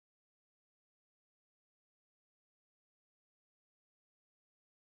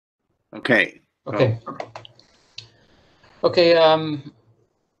Okay. Okay. Okay.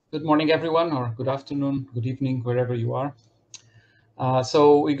 Good morning, everyone, or good afternoon, good evening, wherever you are.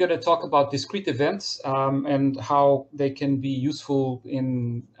 So we're going to talk about discrete events and how they can be useful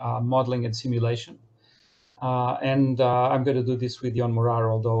in modeling and simulation. I'm going to do this with Jon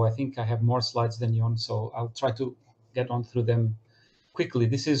Moraru, although I think I have more slides than Jon, so I'll try to get on through them quickly.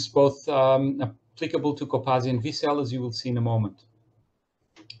 This is both applicable to COPASI and VCell, as you will see in a moment.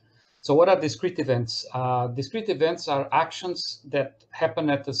 So what are discrete events? Discrete events are actions that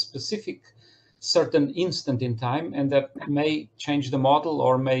happen at a specific certain instant in time and that may change the model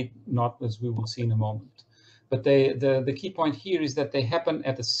or may not, as we will see in a moment. But the key point here is that they happen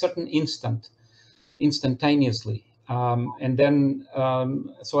at a certain instant, instantaneously.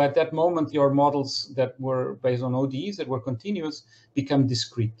 So at that moment, your models that were based on ODEs that were continuous become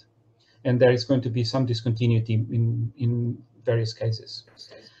discrete. And there is going to be some discontinuity in various cases.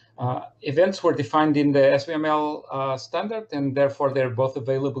 Events were defined in the SVML standard, and therefore they're both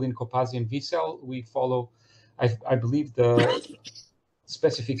available in COPASI and VCell. We follow, I believe, the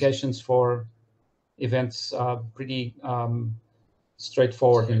specifications for events pretty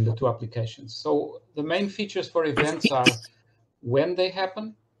straightforward in the two applications. So the main features for events are when they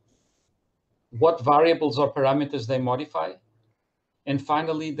happen, what variables or parameters they modify, and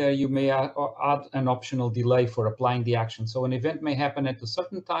finally, there you may add an optional delay for applying the action. So an event may happen at a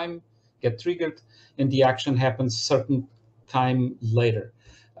certain time, get triggered, and the action happens certain time later.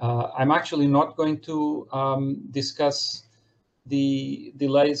 I'm actually not going to discuss the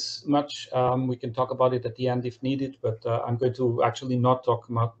delays much. We can talk about it at the end if needed, but I'm going to actually not talk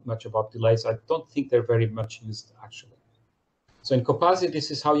much about delays. I don't think they're very much used, actually. So in COPASI,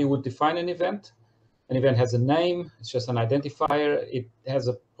 this is how you would define an event. An event has a name, it's just an identifier. It has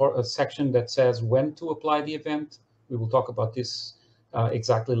a section that says when to apply the event. We will talk about this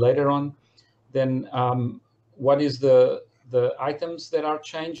exactly later on. Then what is the items that are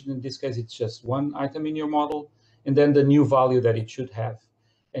changed? In this case, it's just one item in your model, and then the new value that it should have.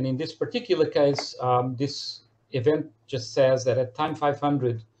 And in this particular case, this event just says that at time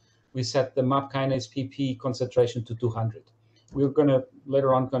 500, we set the MAP kinase PP concentration to 200. We're going to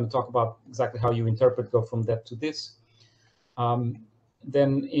later on talk about exactly how you go from that to this.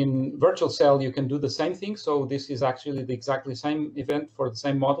 Then in virtual cell, you can do the same thing. So this is actually the exactly same event for the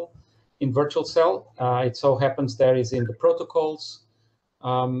same model. In virtual cell, it so happens there is in the protocols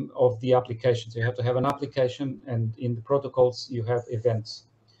of the application. So you have to have an application, and in the protocols, you have events.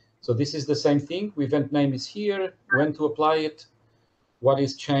 So this is the same thing. Event name is here, when to apply it, what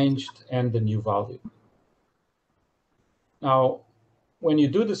is changed, and the new value. Now, when you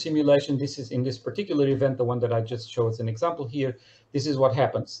do the simulation, this is in this particular event, the one that I just showed as an example here, this is what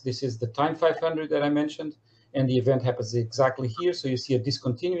happens. This is the time 500 that I mentioned, and the event happens exactly here. So you see a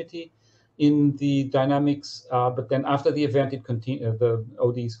discontinuity in the dynamics, but then after the event, the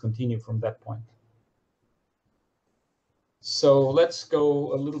ODs continue from that point. So let's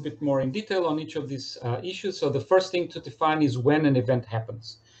go a little bit more in detail on each of these issues. So the first thing to define is when an event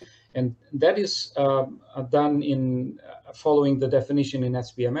happens. And that is done in following the definition in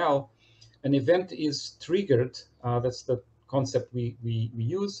SVML. An event is triggered, that's the concept we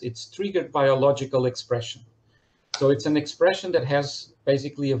use. It's triggered by a logical expression. So it's an expression that has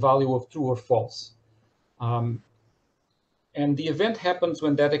basically a value of true or false. And the event happens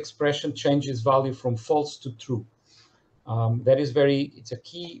when that expression changes value from false to true. It's a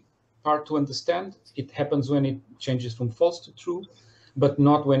key part to understand. It happens when it changes from false to true, but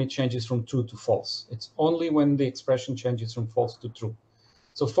not when it changes from true to false. It's only when the expression changes from false to true.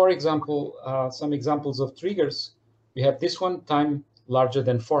 So for example, some examples of triggers, we have this one, time larger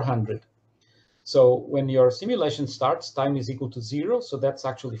than 400. So when your simulation starts, time is equal to 0. So that's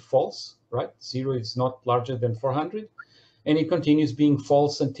actually false, right? 0 is not larger than 400. And it continues being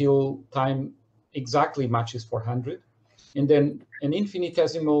false until time exactly matches 400. And then an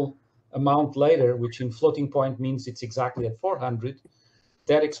infinitesimal amount later, which in floating point means it's exactly at 400,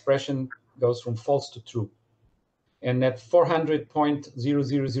 that expression goes from false to true. And at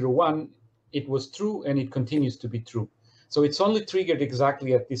 400.0001, it was true, and it continues to be true. So it's only triggered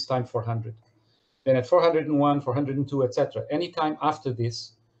exactly at this time 400. Then at 401, 402, etc. Anytime after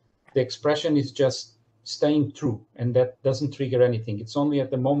this, the expression is just staying true, and that doesn't trigger anything. It's only at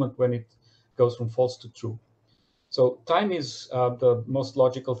the moment when it goes from false to true. So time is the most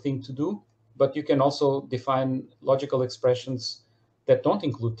logical thing to do, but you can also define logical expressions that don't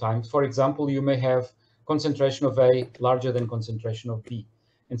include time. For example, you may have concentration of A larger than concentration of B.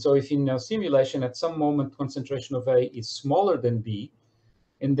 And so if in a simulation at some moment concentration of A is smaller than B,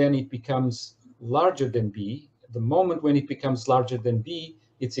 and then it becomes larger than B, the moment when it becomes larger than B,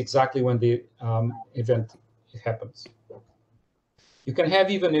 it's exactly when the event happens. You can have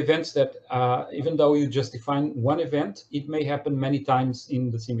even events that, even though you just define one event, it may happen many times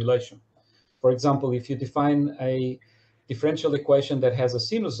in the simulation. For example, if you define a differential equation that has a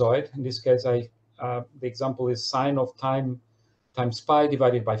sinusoid, in this case, the example is sine of time times pi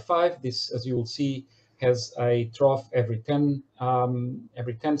divided by 5. This, as you will see, has a trough every 10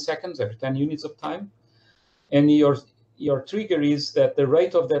 seconds, every 10 units of time. And your trigger is that the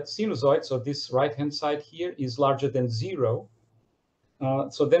rate of that sinusoid, so this right-hand side here, is larger than 0.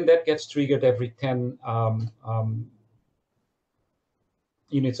 So then that gets triggered every 10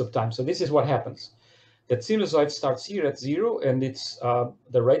 units of time. So this is what happens. That sinusoid starts here at 0, and it's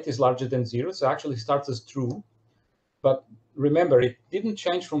the rate is larger than 0. So actually starts as true. But remember, it didn't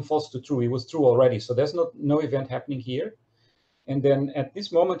change from false to true. It was true already. So there's no event happening here. And then at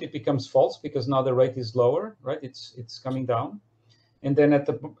this moment, it becomes false because now the rate is lower, right? It's coming down. And then at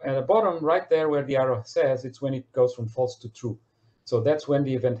the bottom, right there where the arrow says, it's when it goes from false to true. So that's when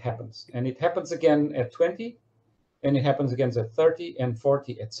the event happens. And it happens again at 20, and it happens again at 30 and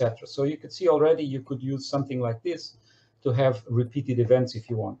 40, etc. So you could see already you could use something like this to have repeated events if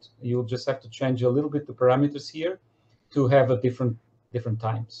you want. You'll just have to change a little bit the parameters here to have a different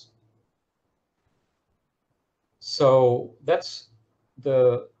times. So that's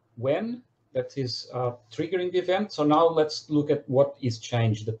the when that is triggering the event. So now let's look at what is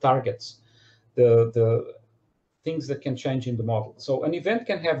changed, the targets, the things that can change in the model. So an event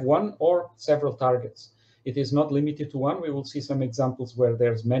can have one or several targets. It is not limited to one. We will see some examples where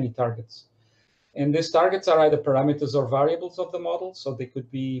there's many targets. And these targets are either parameters or variables of the model. So they could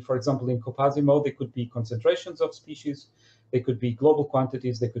be, for example, in Copasi mode, they could be concentrations of species. They could be global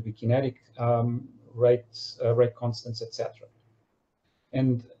quantities. They could be kinetic rates, rate constants, etc.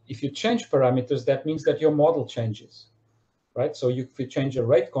 And if you change parameters, that means that your model changes, right? So if you change a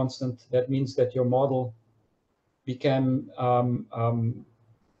rate constant, that means that your model became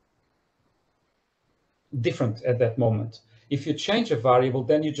different at that moment. If you change a variable,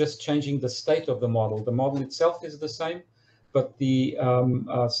 then you're just changing the state of the model. The model itself is the same, but the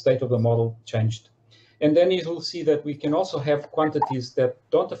state of the model changed. And then you will see that we can also have quantities that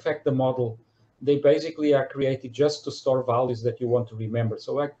don't affect the model. They basically are created just to store values that you want to remember.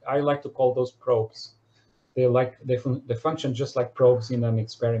 So I like to call those probes. They function just like probes in an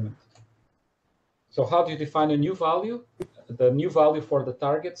experiment. So how do you define a new value? The new value for the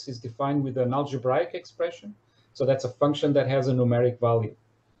targets is defined with an algebraic expression. So that's a function that has a numeric value.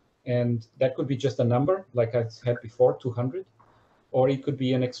 And that could be just a number, like I had before, 200. Or it could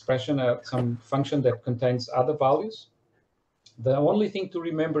be an expression, some function that contains other values. The only thing to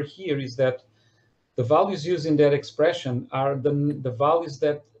remember here is that the values used in that expression are the values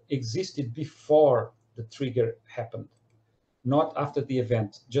that existed before the trigger happened, not after the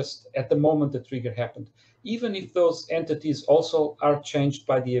event, just at the moment the trigger happened. Even if those entities also are changed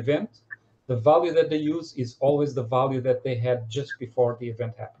by the event, the value that they use is always the value that they had just before the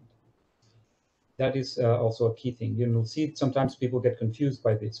event happened. That is also a key thing. You'll see sometimes people get confused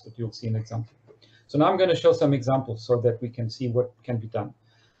by this, but you'll see an example. So now I'm going to show some examples so that we can see what can be done.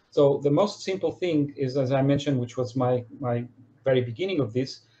 So the most simple thing is, as I mentioned, which was my very beginning of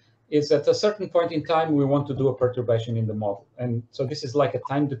this, is at a certain point in time, we want to do a perturbation in the model. And so this is like a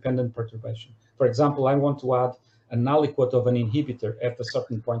time-dependent perturbation. For example, I want to add an aliquot of an inhibitor at a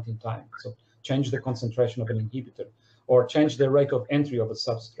certain point in time. So change the concentration of an inhibitor, or change the rate of entry of a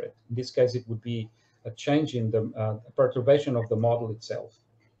substrate. In this case, it would be a change in the perturbation of the model itself.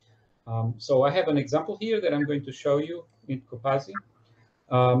 So I have an example here that I'm going to show you in Copasi.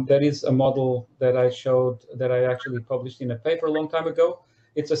 That is a model that I showed, that I actually published in a paper a long time ago.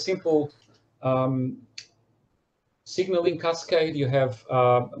 It's a simple signaling cascade. You have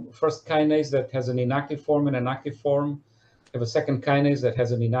first kinase that has an inactive form and an active form. You have a second kinase that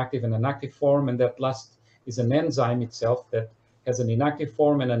has an inactive and an active form, and that last is an enzyme itself that has an inactive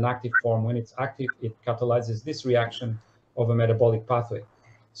form and an active form. When it's active, it catalyzes this reaction of a metabolic pathway.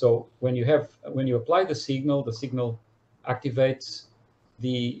 So when you apply the signal activates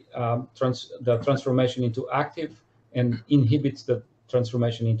the transformation into active and inhibits the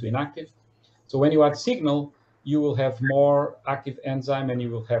transformation into inactive. So when you add signal, you will have more active enzyme and you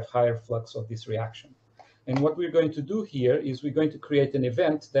will have higher flux of this reaction. And what we're going to do here is we're going to create an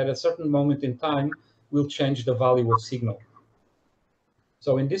event that at a certain moment in time will change the value of signal.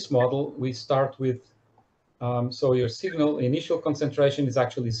 So in this model, we start with, so your signal initial concentration is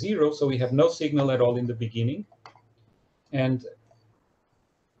actually 0. So we have no signal at all in the beginning. And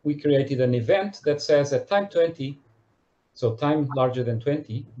we created an event that says at time 20, so time larger than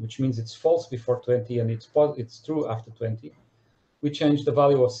 20, which means it's false before 20 and it's true after 20. we change the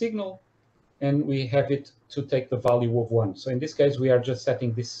value of signal, and we have it to take the value of 1. So in this case, we are just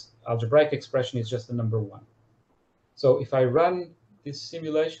setting this algebraic expression is just the number 1. So if I run this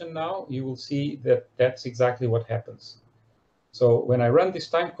simulation now, you will see that that's exactly what happens. So when I run this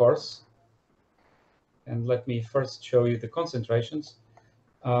time course, and let me first show you the concentrations,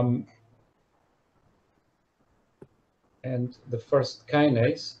 and the first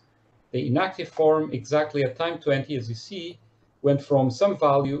kinase, the inactive form exactly at time 20, as you see, went from some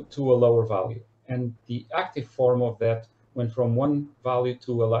value to a lower value. And the active form of that went from one value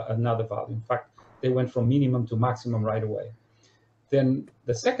to another value. In fact, they went from minimum to maximum right away. Then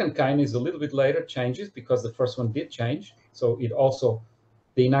the second kinase a little bit later changes because the first one did change. So it also,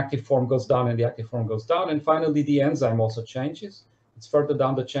 the inactive form goes down and the active form goes down. And finally, the enzyme also changes. It's further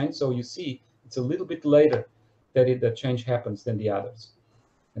down the chain. So you see, it's a little bit later that the change happens than the others.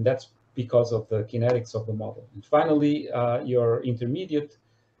 And that's because of the kinetics of the model. And finally, your intermediate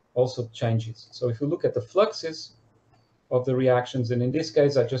also changes. So if you look at the fluxes of the reactions, and in this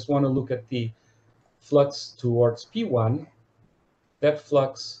case, I just want to look at the flux towards P1, that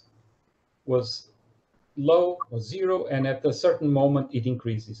flux was low or 0, and at a certain moment it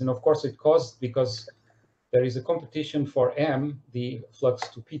increases. And of course it caused, because there is a competition for M, the flux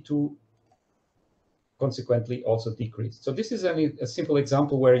to P2 consequently also decreased. So this is a simple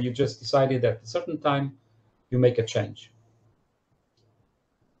example where you just decided at a certain time you make a change.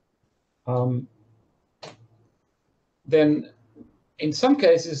 Then in some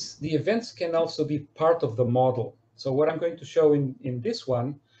cases, the events can also be part of the model. So what I'm going to show in this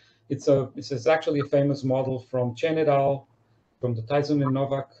one, this is actually a famous model from Chen et al., from the Tyson and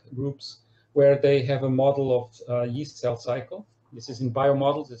Novak groups, where they have a model of yeast cell cycle. This is in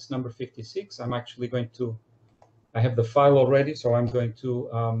biomodels, it's number 56. I'm actually going to, I have the file already, so I'm going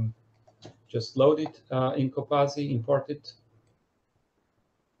to just load it in Copasi, import it.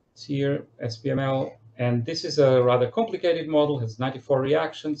 It's here, SPML. And this is a rather complicated model, has 94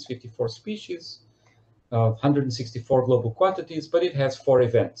 reactions, 54 species, 164 global quantities, but it has 4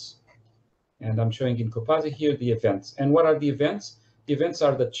 events. And I'm showing in Copasi here the events. And what are the events? The events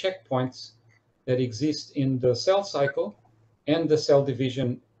are the checkpoints that exist in the cell cycle and the cell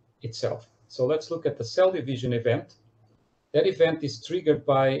division itself. So let's look at the cell division event. That event is triggered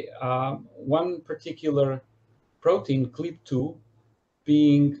by one particular protein, CLIP2,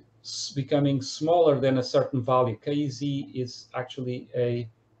 becoming smaller than a certain value. KZ is actually a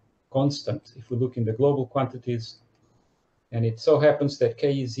constant if we look in the global quantities. And it so happens that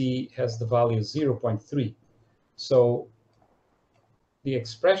KZ has the value 0.3. So the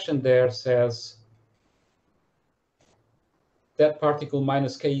expression there says that particle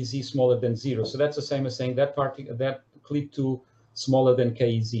minus KZ smaller than 0. So that's the same as saying that CLIP2 smaller than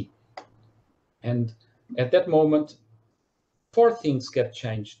KZ. And at that moment, 4 things get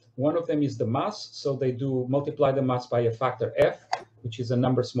changed. One of them is the mass. So they do multiply the mass by a factor f, which is a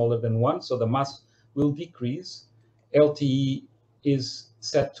number smaller than 1. So the mass will decrease. LTE is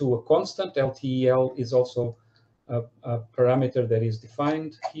set to a constant. LTEL is also a parameter that is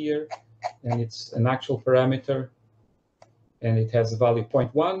defined here, and it's an actual parameter, and it has a value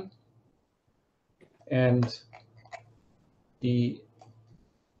 0.1. And the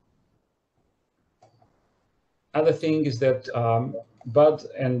other thing is that bud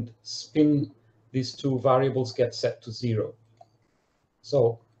and spin, these 2 variables get set to 0.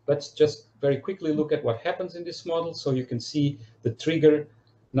 So let's just very quickly look at what happens in this model. So you can see the trigger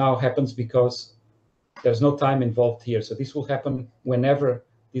now happens because there's no time involved here. So this will happen whenever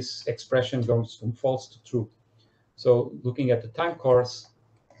this expression goes from false to true. So looking at the time course,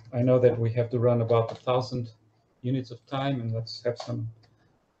 I know that we have to run about 1,000 units of time, and let's have some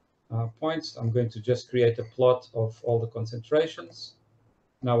points. I'm going to just create a plot of all the concentrations.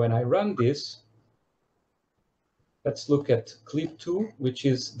 Now, when I run this, let's look at CLIP2, which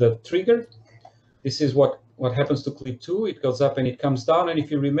is the trigger. This is what happens to CLIP2. It goes up and it comes down. And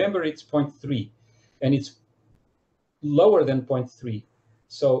if you remember, it's 0.3. And it's lower than 0.3.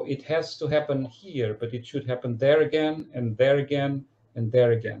 So it has to happen here, but it should happen there again, and there again, and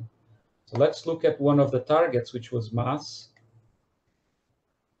there again. So let's look at one of the targets, which was mass.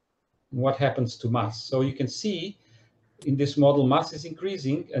 What happens to mass? So you can see in this model, mass is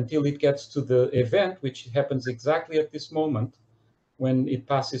increasing until it gets to the event, which happens exactly at this moment when it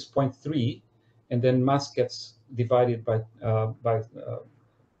passes 0.3, and then mass gets divided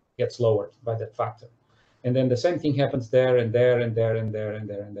gets lowered by that factor. And then the same thing happens there and there and there and there and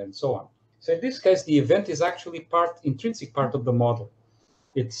there and there and so on. So in this case, the event is actually intrinsic part of the model.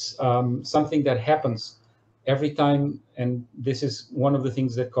 It's something that happens every time, and this is one of the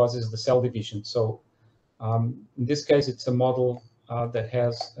things that causes the cell division. So in this case, it's a model that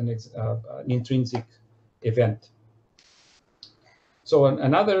has an intrinsic event. So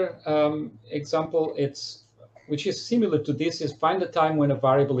another example, which is similar to this, is find the time when a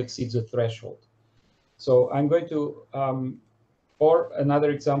variable exceeds a threshold. So I'm going to, or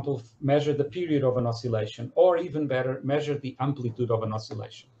another example, measure the period of an oscillation, or even better, measure the amplitude of an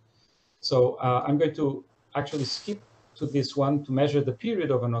oscillation. So I'm going to actually skip to this one to measure the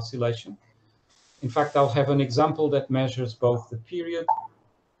period of an oscillation. In fact, I'll have an example that measures both the period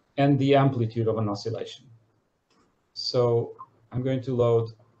and the amplitude of an oscillation. So I'm going to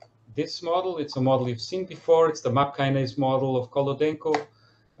load this model. It's a model you've seen before. It's the map kinase model of Kolodenko.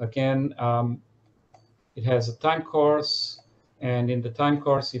 Again, it has a time course. And in the time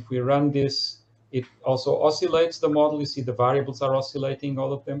course, if we run this, it also oscillates the model. You see the variables are oscillating,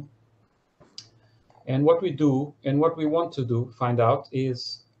 all of them. And what we do, and what we want to do, find out,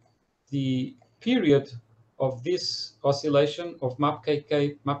 is the period of this oscillation of map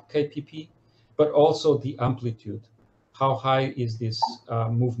KPP, but also the amplitude. How high is this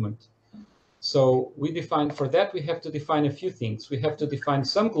movement? So we define, for that, we have to define a few things. We have to define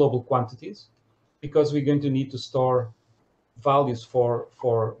some global quantities, because we're going to need to store values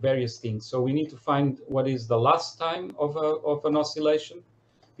for various things. So we need to find what is the last time of an oscillation,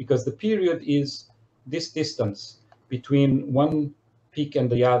 because the period is this distance between one peak and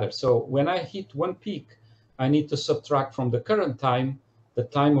the other. So when I hit one peak, I need to subtract from the current time the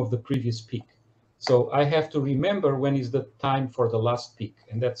time of the previous peak. So I have to remember when is the time for the last peak,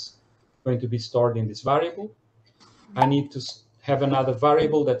 and that's going to be stored in this variable. I need to have another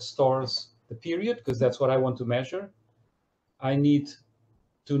variable that stores the period, because that's what I want to measure. I need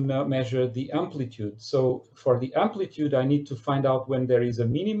to measure the amplitude. So for the amplitude, I need to find out when there is a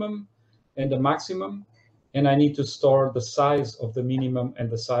minimum and a maximum, and I need to store the size of the minimum and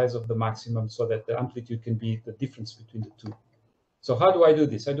the size of the maximum so that the amplitude can be the difference between the two. So how do I do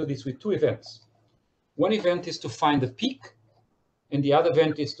this? I do this with two events. One event is to find the peak, and the other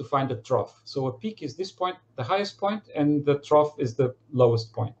event is to find the trough. So a peak is this point, the highest point, and the trough is the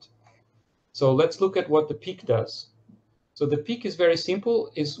lowest point. So let's look at what the peak does. So the peak is very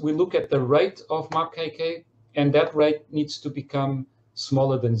simple, is we look at the rate of map KK, and that rate needs to become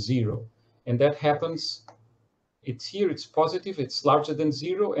smaller than 0. And that happens, it's here, it's positive, it's larger than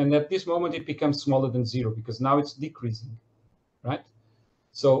 0, and at this moment it becomes smaller than 0, because now it's decreasing, right?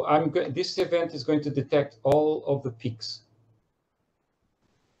 So this event is going to detect all of the peaks.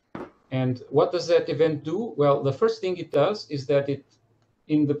 And what does that event do? Well, the first thing it does is that it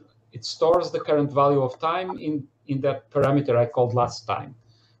stores the current value of time in that parameter I called last time.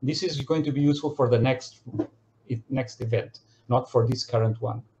 This is going to be useful for the next event, not for this current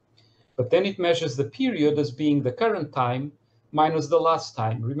one. But then it measures the period as being the current time minus the last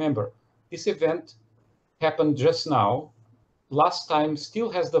time. Remember, this event happened just now. Last time still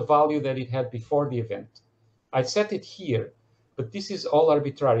has the value that it had before the event. I set it here, but this is all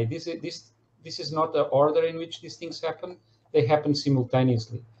arbitrary. This is not the order in which these things happen. They happen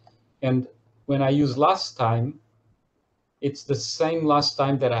simultaneously. And when I use last time, it's the same last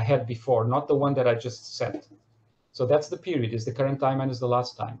time that I had before, not the one that I just set. So that's the period, is the current time minus the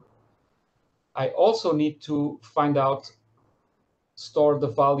last time. I also need to store the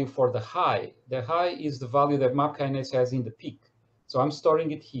value for the high. The high is the value that map kinase has in the peak. So I'm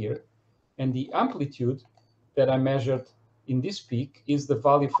storing it here. And the amplitude that I measured in this peak is the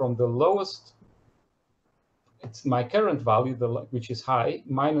value from the lowest. It's my current value, which is high,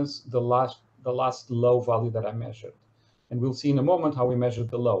 minus the last low value that I measured. And we'll see in a moment how we measured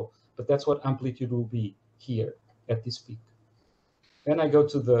the low. But that's what amplitude will be here at this peak. Then I go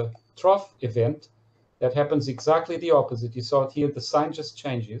to the trough event. That happens exactly the opposite. You saw it here, the sign just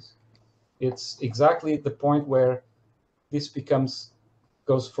changes. It's exactly the point where this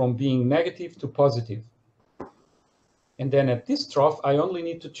goes from being negative to positive. And then at this trough, I only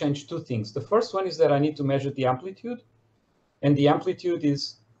need to change two things. The first one is that I need to measure the amplitude. And the amplitude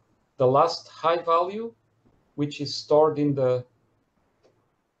is the last high value, which is stored in the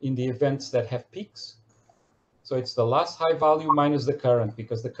events that have peaks. So it's the last high value minus the current,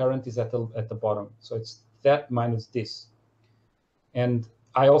 because the current is at the bottom. So it's that minus this. And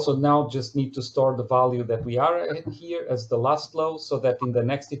I also now just need to store the value that we are at here as the last low, so that in the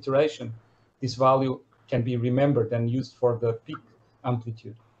next iteration, this value can be remembered and used for the peak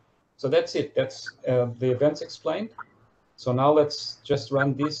amplitude. So that's it. That's the events explained. So now let's just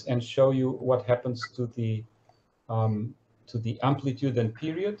run this and show you what happens to the amplitude and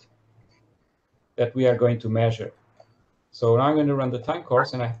period that we are going to measure. So now I'm going to run the time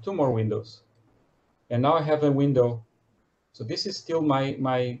course, and I have two more windows. And now I have a window So this is still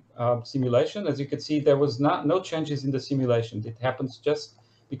my simulation. As you can see, there was no changes in the simulation. It happens just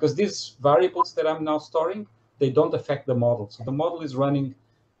because these variables that I'm now storing, they don't affect the model. So the model is running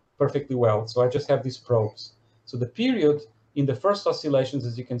perfectly well. So I just have these probes. So the period in the first oscillations,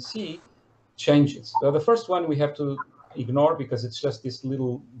 as you can see, changes. So the first one we have to ignore because it's just this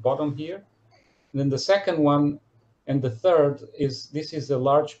little bottom here. And then the second one and the third is, this is a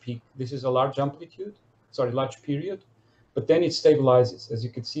large peak. This is a large amplitude, sorry, large period. But then it stabilizes. As you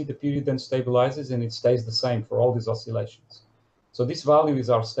can see, the period then stabilizes and it stays the same for all these oscillations. So this value is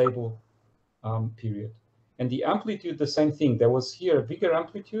our stable period. And the amplitude, the same thing. There was here a bigger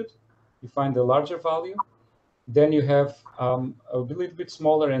amplitude. You find a larger value. Then you have a little bit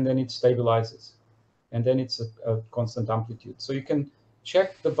smaller, and then it stabilizes. And then it's a constant amplitude. So you can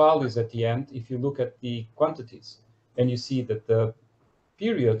check the values at the end if you look at the quantities. And you see that the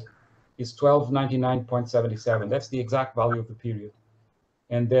period is 1299.77. That's the exact value of the period.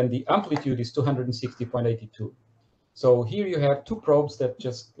 And then the amplitude is 260.82. So here you have two probes that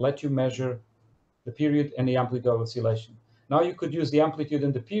just let you measure the period and the amplitude of oscillation. Now you could use the amplitude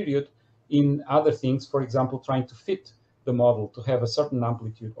and the period in other things, for example, trying to fit the model to have a certain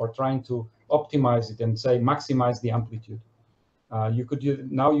amplitude, or trying to optimize it and say maximize the amplitude. You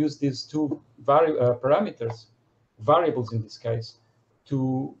could now use these two parameters, variables in this case,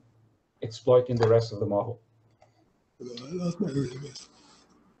 to exploit in the rest of the model.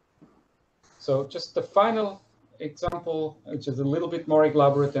 So just the final example, which is a little bit more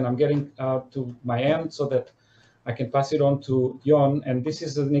elaborate, and I'm getting to my end so that I can pass it on to Jon. And this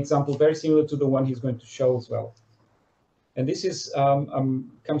is an example very similar to the one he's going to show as well. And this is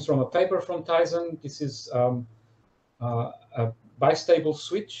comes from a paper from Tyson. This is a bistable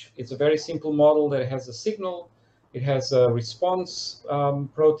switch. It's a very simple model that has a signal. It has a response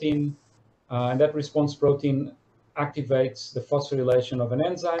protein, and that response protein activates the phosphorylation of an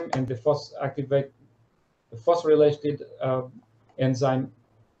enzyme, and the phosphorylated enzyme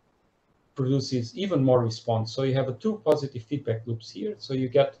produces even more response. So you have two positive feedback loops here. So you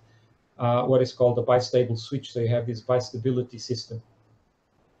get what is called a bistable switch. So you have this bistability system.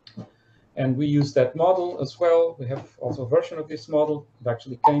 And we use that model as well. We have also a version of this model. It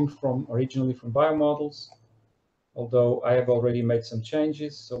actually came originally from biomodels, although I have already made some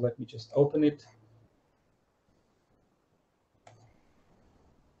changes. So let me just open it.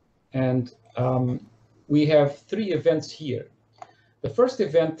 And we have three events here. The first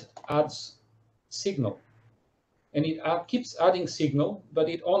event adds signal, and it keeps adding signal, but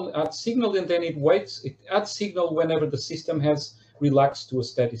it only adds signal and then it waits. It adds signal whenever the system has relaxed to a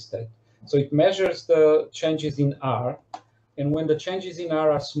steady state. So it measures the changes in R, and when the changes in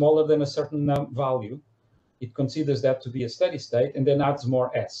R are smaller than a certain value, it considers that to be a steady state and then adds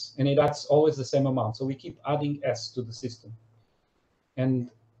more S, and it adds always the same amount. So we keep adding S to the system.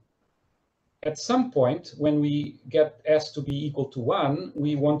 And at some point, when we get S to be equal to 1,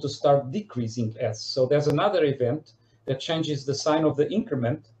 we want to start decreasing S. So there's another event that changes the sign of the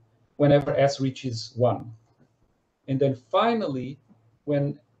increment whenever S reaches 1. And then finally,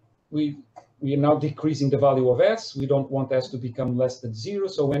 when we are now decreasing the value of S, we don't want S to become less than 0.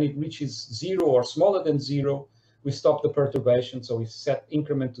 So when it reaches 0 or smaller than 0, we stop the perturbation. So we set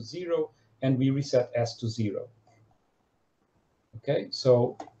increment to 0, and we reset S to 0. Okay,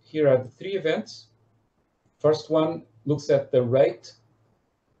 so here are the three events. First one looks at the rate.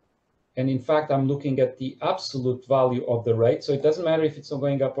 And in fact, I'm looking at the absolute value of the rate. So it doesn't matter if it's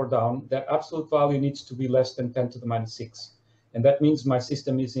going up or down. That absolute value needs to be less than 10 to the minus 6. And that means my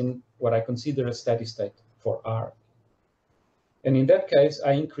system is in what I consider a steady state for R. And in that case,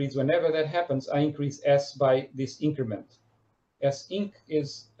 I increase, whenever that happens, I increase S by this increment. S inc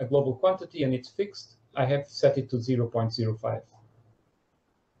is a global quantity and it's fixed. I have set it to 0.05.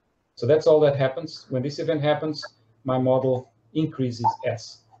 So that's all that happens. When this event happens, my model increases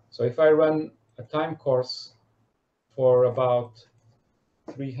S. So if I run a time course for about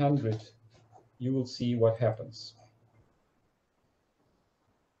 300, you will see what happens.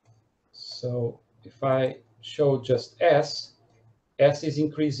 So if I show just S, S is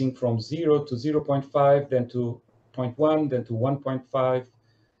increasing from 0 to 0.5, then to 0.1, then to 1.5,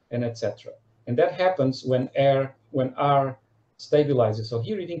 and etc. And that happens when R stabilizes. So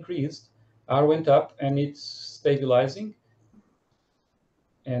here it increased, R went up, and it's stabilizing.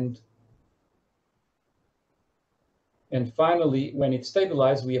 And finally, when it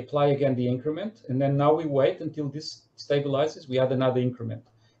stabilizes, we apply again the increment. And then now we wait until this stabilizes. We add another increment.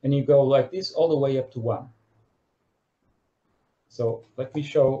 And you go like this all the way up to 1. So let me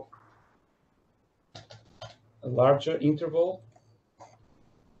show a larger interval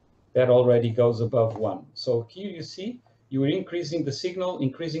that already goes above 1. So here you see You are increasing the signal,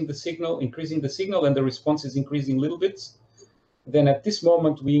 increasing the signal, increasing the signal, and the response is increasing little bits. Then at this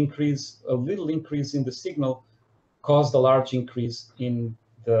moment, we increase a little increase in the signal, caused a large increase in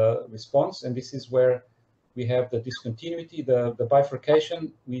the response. And this is where we have the discontinuity, the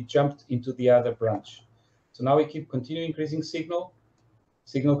bifurcation. We jumped into the other branch. So now we keep continuing increasing signal.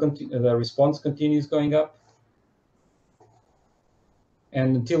 The response continues going up,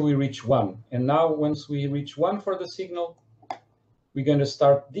 and until we reach 1. And now once we reach 1 for the signal, we're going to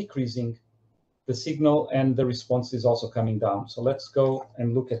start decreasing the signal, and the response is also coming down. So let's go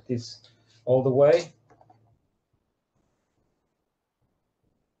and look at this all the way.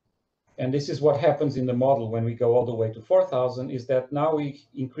 And this is what happens in the model when we go all the way to 4,000, is that now we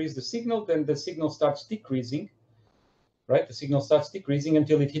increase the signal, then the signal starts decreasing, right? The signal starts decreasing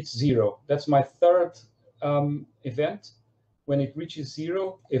until it hits 0. That's my third event. When it reaches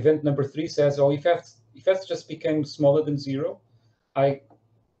 0, event number 3 says, oh, if f just became smaller than 0, I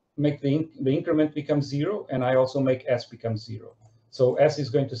make the increment become 0, and I also make s become 0. So s is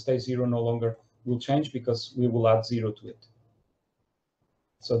going to stay 0, no longer will change, because we will add 0 to it.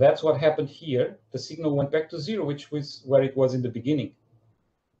 So that's what happened here. The signal went back to 0, which was where it was in the beginning.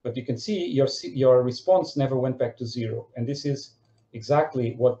 But you can see your response never went back to 0. And this is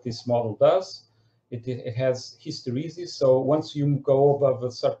exactly what this model does. It has hysteresis. So once you go above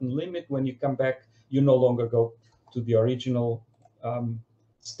a certain limit, when you come back, you no longer go to the original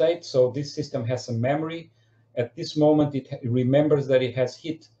state. So this system has some memory. At this moment, it remembers that it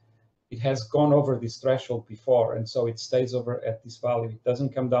has gone over this threshold before, and so it stays over at this value. It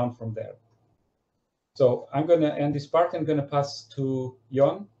doesn't come down from there. So I'm going to end this part. I'm going to pass to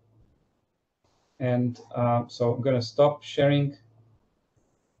Jon. And so I'm going to stop sharing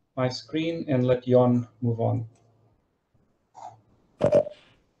my screen and let Jon move on.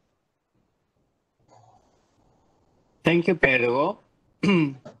 Thank you, Pedro.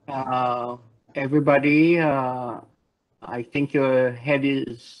 Everybody, I think your head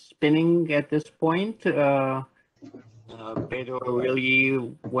is spinning at this point. Pedro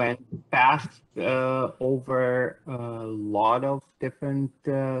really went fast over a lot of different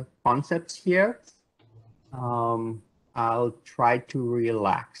concepts here. I'll try to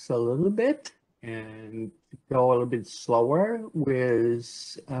relax a little bit and go a little bit slower with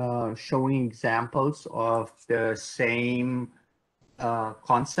showing examples of the same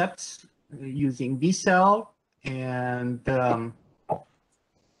concepts using V-cell and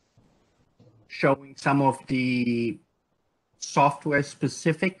showing some of the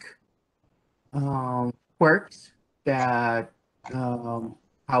software-specific quirks that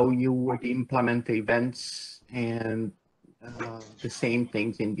how you would implement events and the same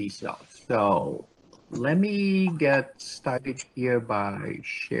things in V-cell. So let me get started here by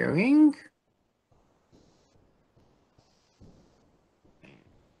sharing.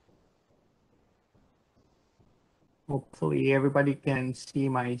 Hopefully everybody can see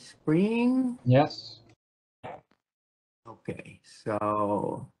my screen. Yes. Okay,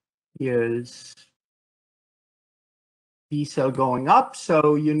 so here's V-cell going up.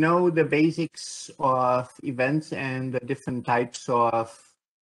 So you know the basics of events and the different types of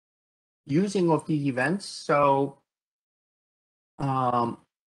using of these events. So I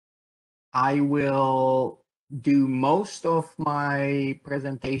will do most of my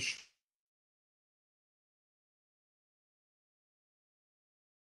presentation.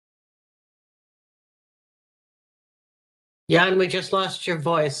 Jan, we just lost your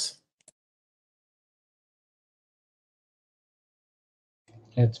voice.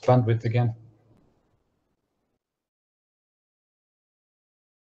 It's bandwidth again.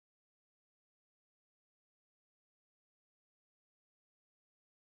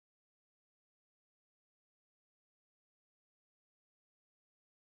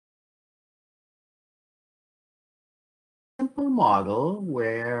 Simple model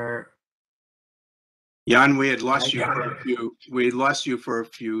where Jan, we had lost you for a few. We had lost you for a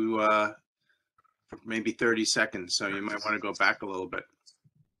few, maybe 30 seconds. So you might want to go back a little bit.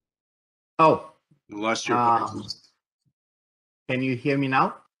 oh, We lost your voice. can you hear me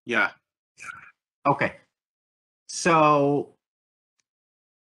now? Yeah. Okay. So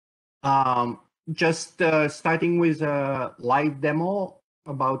just starting with a live demo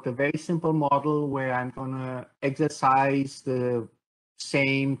about a very simple model where I'm going to exercise the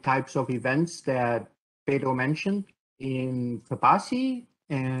same types of events that Pedro mentioned in Capacity,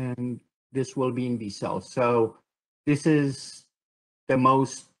 and this will be in V-cell. So this is the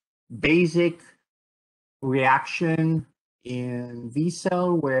most basic reaction in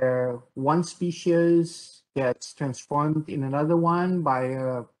V-cell where one species gets transformed in another one by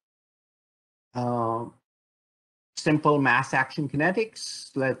a simple mass action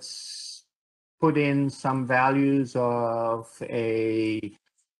kinetics. Let's put in some values of a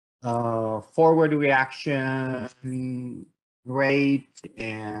forward reaction rate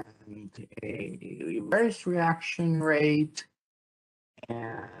and a reverse reaction rate,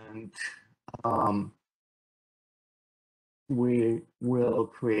 and we will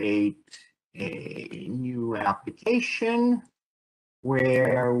create a new application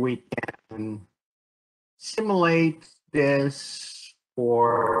where we can simulate this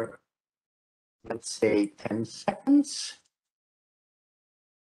for, let's say, 10 seconds.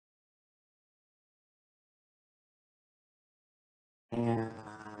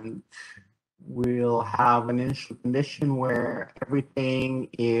 And we'll have an initial condition where everything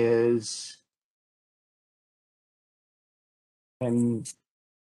is, and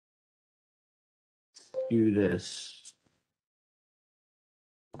do this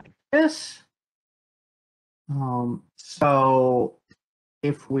like this. So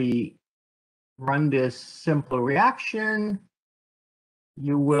if we run this simple reaction,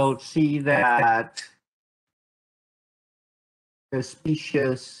 you will see that the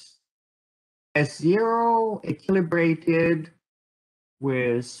species S0 equilibrated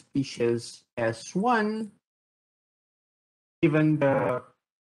with species S1, given the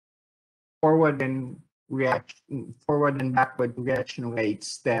forward and backward reaction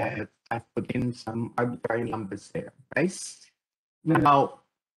rates that I put in some arbitrary numbers there, right? Now,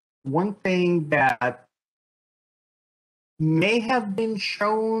 one thing that may have been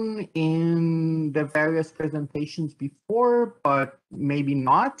shown in the various presentations before, but maybe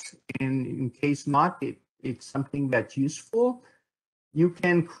not. And in case not, it's something that's useful. You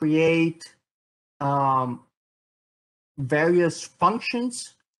can create various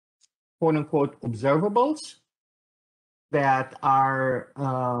functions, quote unquote, observables that are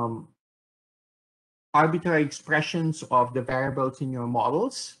arbitrary expressions of the variables in your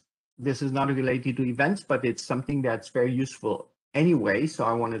models. This is not related to events, but it's something that's very useful anyway. So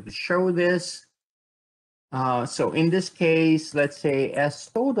I wanted to show this. So in this case, let's say S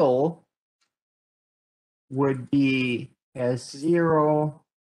total would be S0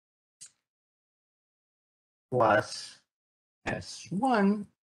 plus S1.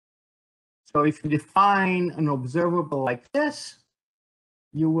 So if you define an observable like this,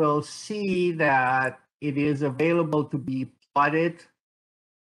 you will see that it is available to be plotted.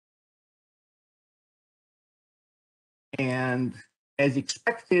 And as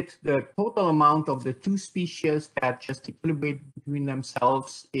expected, the total amount of the two species that just equilibrate between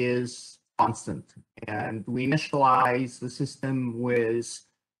themselves is constant. And we initialize the system with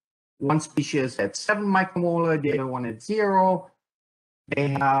one species at 7 micromolar, the other one at 0. They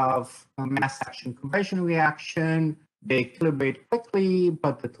have a mass action conversion reaction. They equilibrate quickly,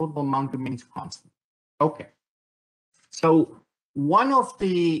 but the total amount remains constant. Okay. So one of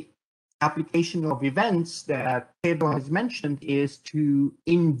the application of events that Pedro has mentioned is to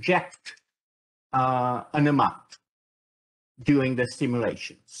inject an amount during the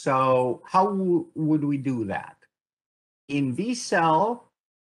simulation. So how would we do that? In vCell,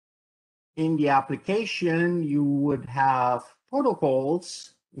 in the application, you would have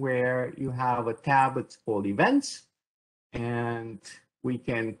protocols where you have a tab that's called events, and we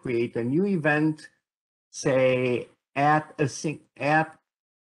can create a new event, say at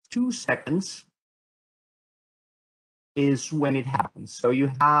 2 seconds is when it happens. So you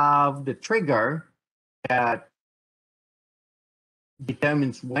have the trigger that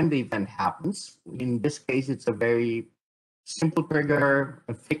determines when the event happens. In this case, it's a very simple trigger,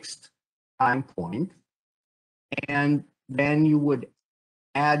 a fixed time point. And then you would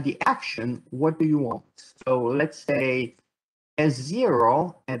add the action. What do you want? So let's say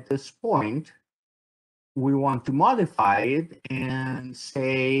S0 at this point, we want to modify it and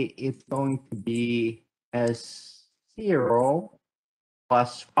say it's going to be S0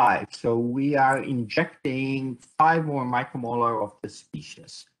 plus 5. So we are injecting 5 more micromolar of the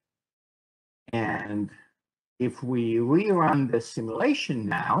species. And if we rerun the simulation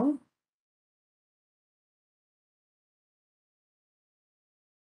now,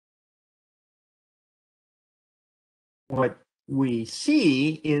 what we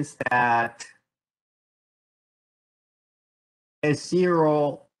see is that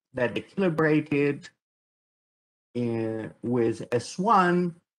S0 that equilibrated with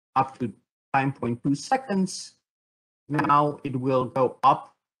S1 up to time point 2 seconds. Now it will go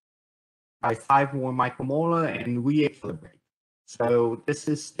up by 5 more micromolar and re-equilibrate. So this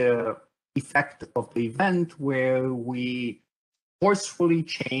is the effect of the event where we forcefully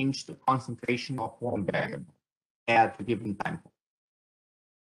change the concentration of one variable at a given time point.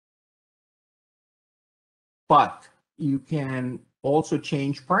 but you can also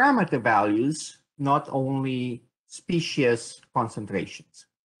change parameter values, not only species concentrations.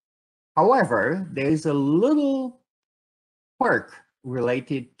 However, there is a little quirk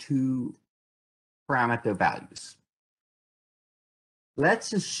related to parameter values.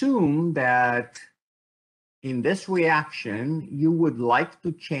 Let's assume that in this reaction, you would like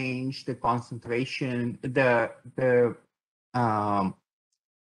to change the concentration, the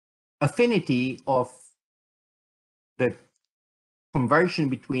affinity of the conversion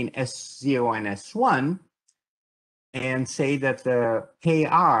between S0 and S1, and say that the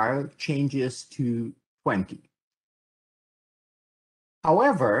Kr changes to 20.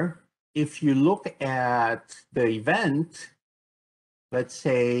 However, if you look at the event, let's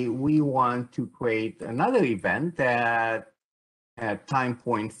say we want to create another event that at time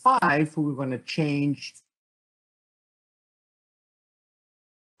point 5, we're going to change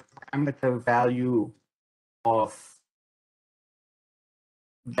the parameter value of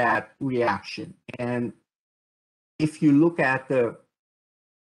that reaction. And if you look at the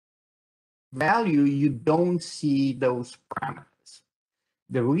value, you don't see those parameters.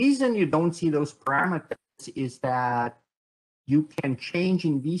 The reason you don't see those parameters is that you can change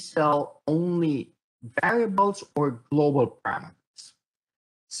in V-cell only variables or global parameters.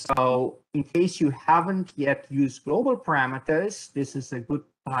 So in case you haven't yet used global parameters, this is a good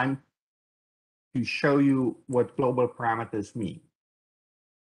time to show you what global parameters mean.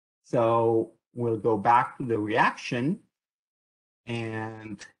 So we'll go back to the reaction,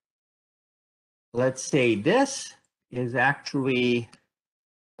 and let's say this is actually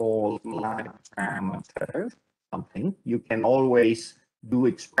called my parameter something. You can always do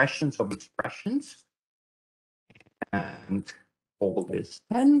expressions of expressions and call this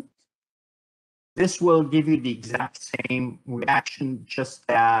 10. This will give you the exact same reaction, just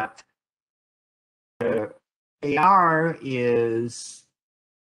that the AR is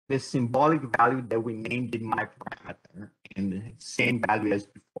the symbolic value that we named in my parameter and the same value as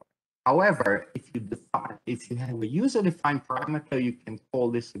before. However, if you have a user-defined parameter, you can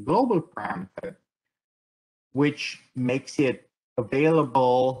call this a global parameter, which makes it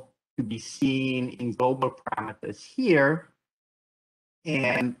available to be seen in global parameters here,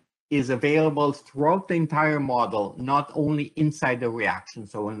 and is available throughout the entire model, not only inside the reaction.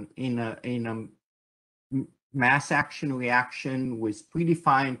 So in a mass action reaction with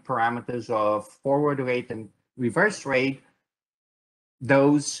predefined parameters of forward rate and reverse rate,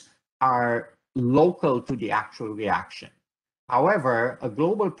 those are local to the actual reaction. However, a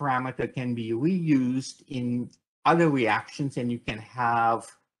global parameter can be reused in other reactions, and you can have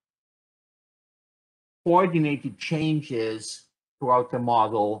coordinated changes throughout the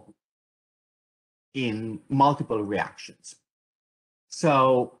model in multiple reactions.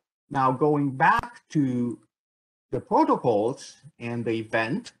 So now going back to the protocols and the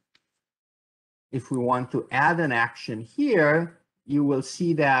event, if we want to add an action here, you will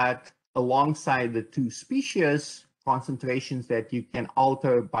see that alongside the two species concentrations that you can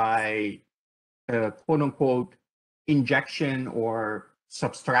alter by quote unquote injection or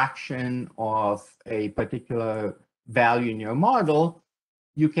subtraction of a particular value in your model,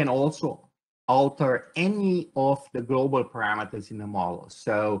 you can also alter any of the global parameters in the model.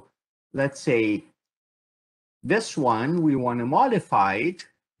 So let's say this one, we want to modify it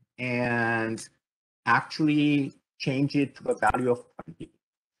and actually change it to a value of 20.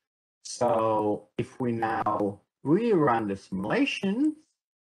 So if we now rerun the simulation,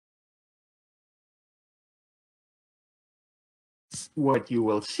 what you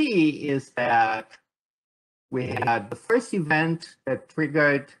will see is that we had the first event that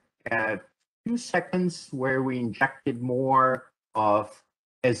triggered at 2 seconds where we injected more of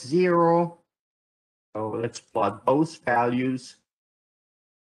S0. So let's plot those values.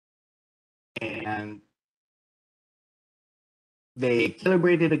 And they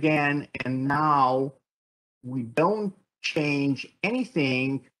calibrated again, and now we don't change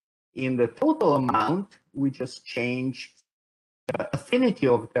anything in the total amount. We just change the affinity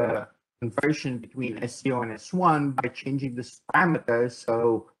of the conversion between S0 and S1 by changing this parameter,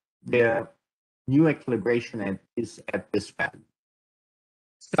 so the new equilibration is at this value.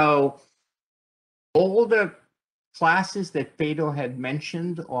 So all the classes that Pedro had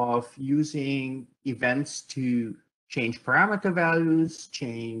mentioned of using events to change parameter values,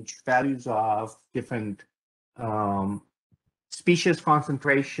 change values of different species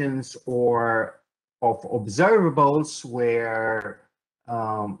concentrations, or of observables where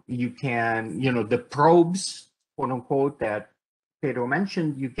you can, the probes, quote unquote, that Pedro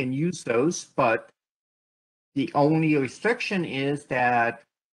mentioned, you can use those, but the only restriction is that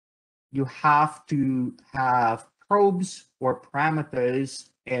you have to have probes or parameters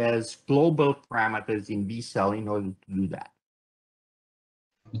as global parameters in VCell in order to do that.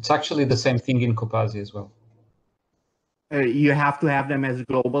 It's actually the same thing in Copasi as well. You have to have them as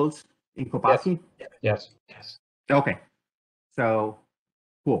globals in Copasi? Yes. Okay. So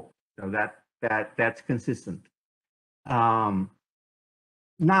cool. So that's consistent. Now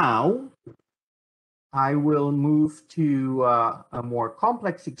I will move to a more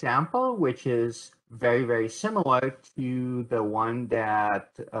complex example, which is very, very similar to the one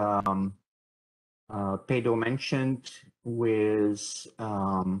that Pedro mentioned with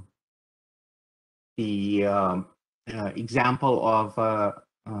the example of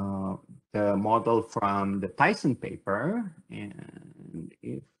the model from the Tyson paper. And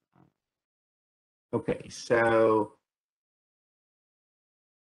if, okay, so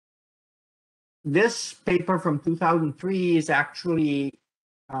this paper from 2003 is actually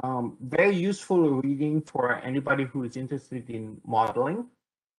very useful reading for anybody who is interested in modeling.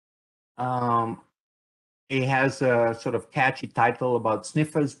 It has a sort of catchy title about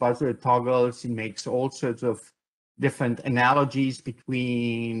sniffers, buzzer toggles. It makes all sorts of different analogies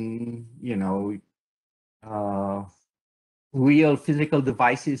between, you know, real physical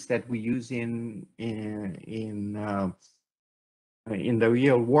devices that we use in the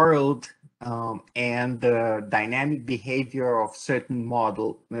real world, and the dynamic behavior of certain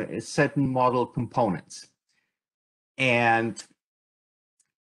model components. And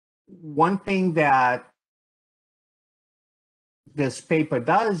one thing that this paper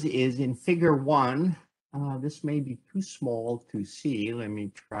does is in figure 1, this may be too small to see. Let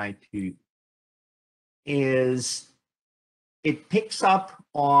me try to, is it picks up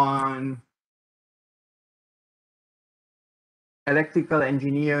on electrical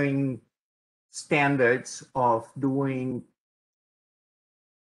engineering standards of doing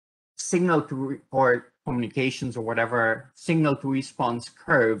signal to or communications or whatever, signal to response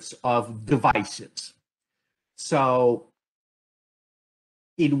curves of devices. So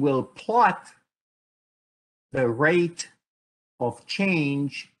it will plot the rate of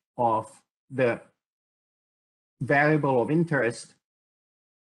change of the variable of interest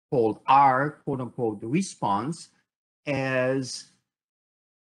called R, quote unquote, the response, as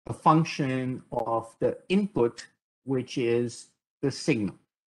a function of the input, which is the signal.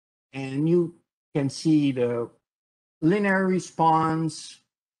 And you can see the linear response.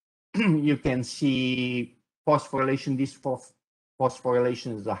 You can see phosphorylation. This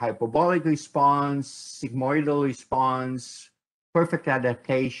phosphorylation is a hyperbolic response, sigmoidal response, perfect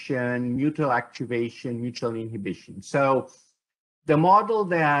adaptation, mutual activation, mutual inhibition. So the model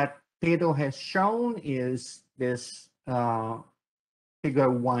that Pedro has shown is this figure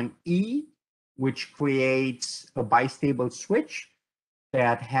 1E, which creates a bistable switch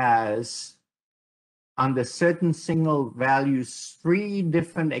that has, under certain signal values, 3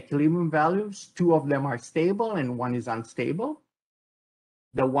 different equilibrium values. 2 of them are stable and 1 is unstable.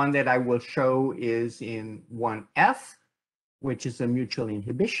 The one that I will show is in 1F, which is a mutual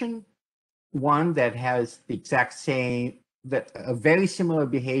inhibition. One that has the exact same, a very similar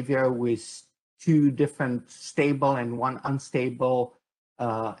behavior with 2 different stable and 1 unstable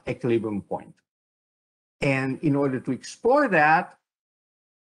equilibrium point. And in order to explore that,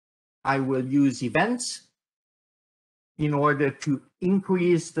 I will use events in order to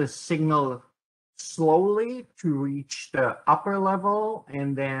increase the signal slowly to reach the upper level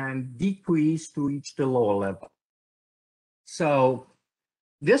and then decrease to reach the lower level. So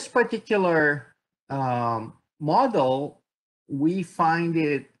this particular model, we find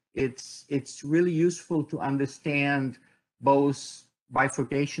it's really useful to understand both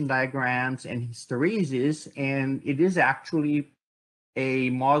bifurcation diagrams and hysteresis, and it is actually a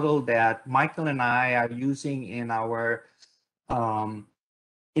model that Michael and I are using in our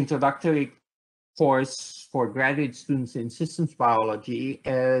introductory course for graduate students in systems biology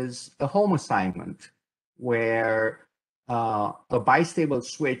as a home assignment, where a bistable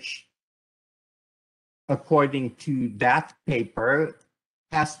switch, according to that paper,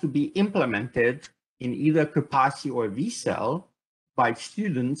 has to be implemented in either Copasi or VCell by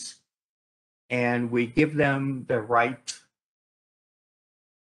students, and we give them the right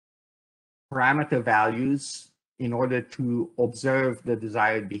parameter values in order to observe the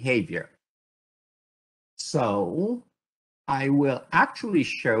desired behavior. So I will actually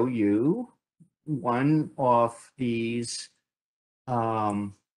show you one of these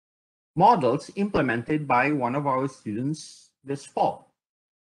models implemented by one of our students this fall,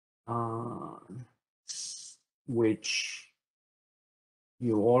 which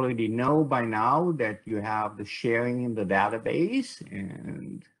you already know by now that you have the sharing in the database,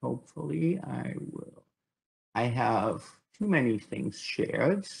 and hopefully I have too many things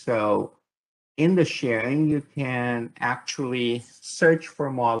shared. So in the sharing, you can actually search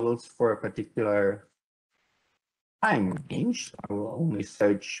for models for a particular time range. I will only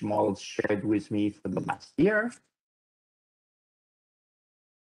search models shared with me for the last year.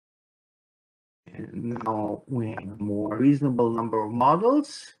 And now we have a more reasonable number of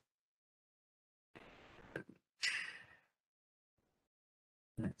models.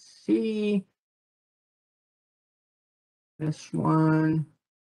 Let's see. This one.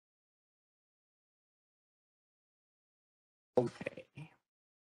 Okay.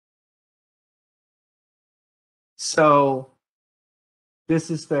 So this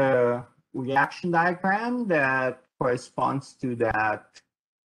is the reaction diagram that corresponds to that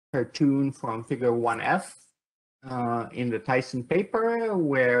cartoon from figure 1F in the Tyson paper,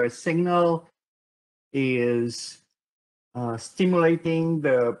 where a signal is stimulating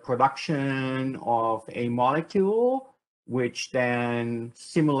the production of a molecule, which then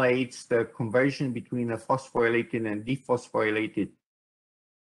simulates the conversion between a phosphorylated and dephosphorylated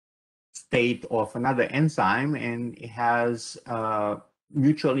state of another enzyme, and it has a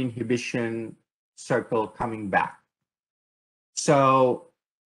mutual inhibition circle coming back. So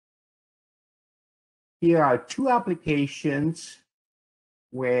here are two applications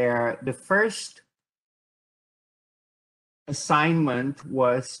where the first assignment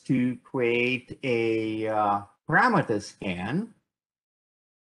was to create a parameter scan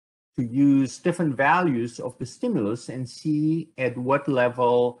to use different values of the stimulus and see at what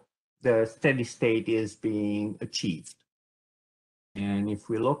level the steady state is being achieved. And if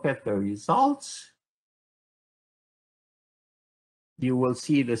we look at the results, you will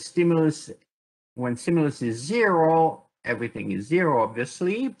see the stimulus, when stimulus is 0, everything is 0,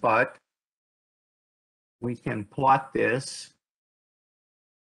 obviously, but we can plot this.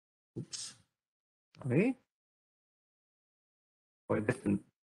 Oops. Sorry. For different.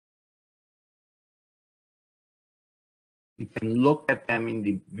 You can look at them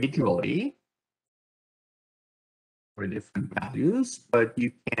individually for different values, but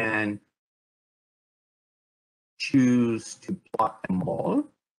you can choose to plot them all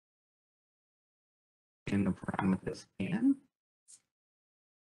in the parameter scan.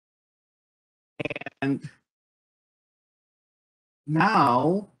 And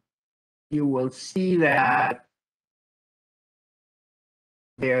now you will see that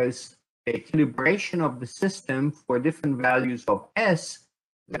there's a calibration of the system for different values of S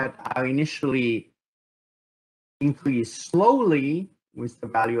that are initially increase slowly with the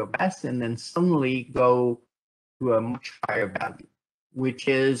value of S and then suddenly go to a much higher value, which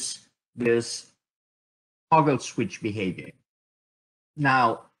is this toggle switch behavior.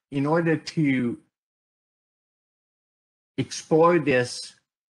 Now, in order to explore this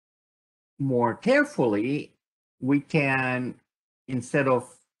more carefully, we can, instead of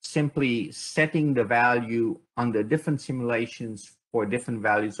simply setting the value under different simulations for different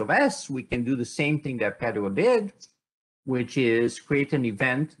values of S, we can do the same thing that Pedro did, which is create an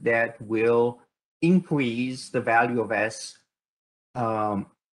event that will increase the value of S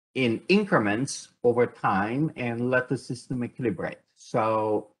in increments over time and let the system equilibrate.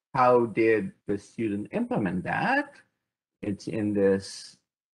 So how did the student implement that? It's in this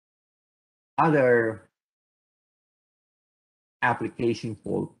other application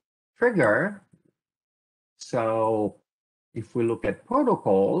called trigger. So if we look at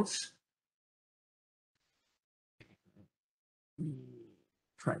protocols,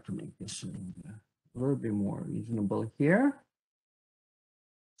 try to make this a little bit more reasonable here.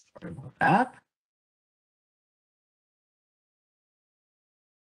 Sorry about that.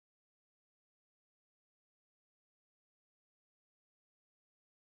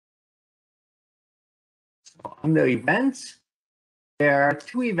 So under events, there are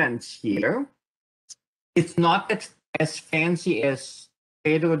two events here. It's not as fancy as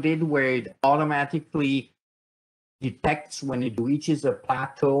Pedro did, where it automatically detects when it reaches a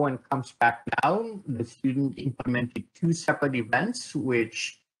plateau and comes back down. The student implemented two separate events,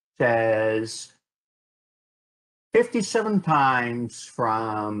 which says 57 times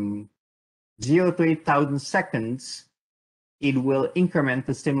from 0 to 8,000 seconds, it will increment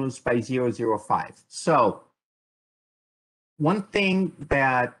the stimulus by 0.05. So one thing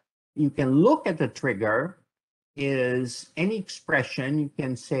that you can look at the trigger is any expression, you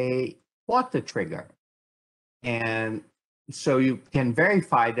can say, plot the trigger. And so you can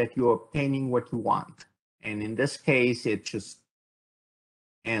verify that you're obtaining what you want. And in this case, it just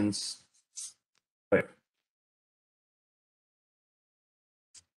ends.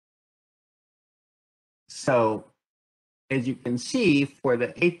 So as you can see, for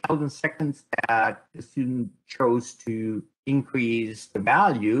the 8,000 seconds that the student chose to increase the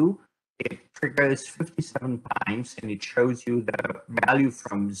value, it triggers 57 times, and it shows you the value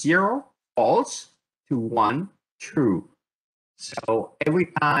from 0, false, to 1, true. So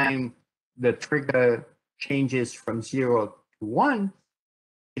every time the trigger changes from 0 to 1,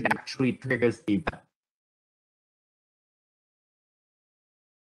 it actually triggers the event.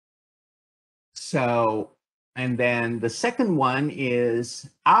 So, and then the second one is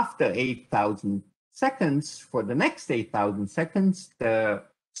after 8,000 seconds, for the next 8,000 seconds, the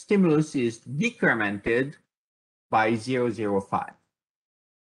stimulus is decremented by 0.005.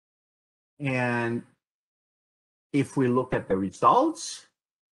 And if we look at the results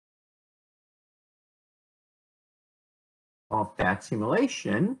of that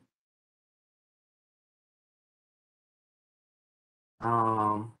simulation,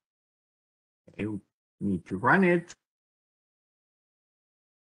 you need to run it.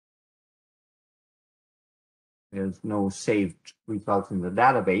 There's no saved results in the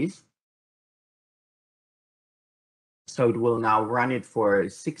database. So it will now run it for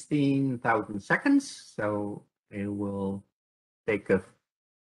 16,000 seconds. So it will take a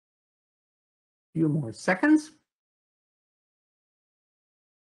few more seconds.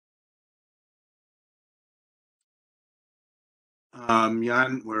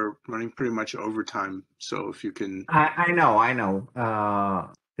 Jan, we're running pretty much overtime. So if you can. I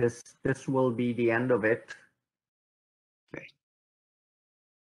know. This will be the end of it. Okay.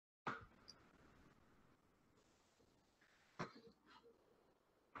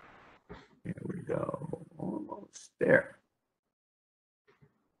 Here we go. Almost there.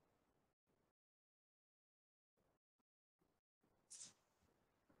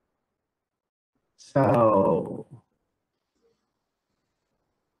 So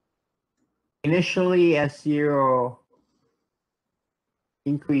initially, S0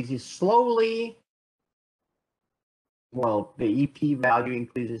 increases slowly. Well, the EP value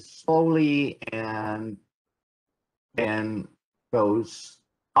increases slowly and then goes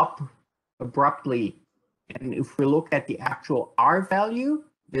up abruptly. And if we look at the actual R value,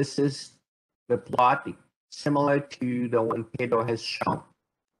 this is the plot similar to the one Pedro has shown,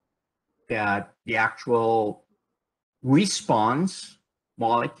 that the actual response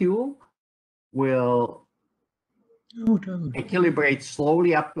molecule will equilibrate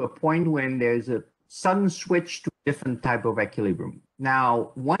slowly up to a point when there's a sudden switch to a different type of equilibrium.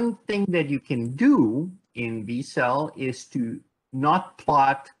 Now, one thing that you can do in VCell is to not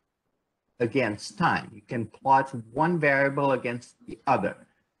plot against time. You can plot one variable against the other.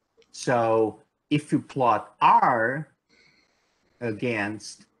 So if you plot R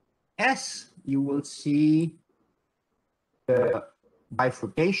against S, you will see the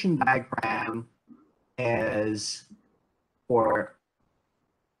bifurcation diagram as for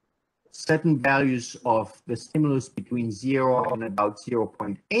certain values of the stimulus between 0 and about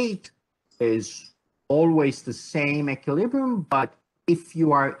 0.8 is always the same equilibrium, but if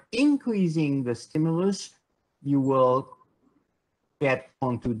you are increasing the stimulus, you will get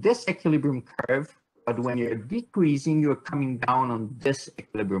onto this equilibrium curve, but when you're decreasing, you're coming down on this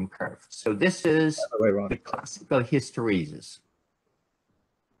equilibrium curve. So this is the classical hysteresis.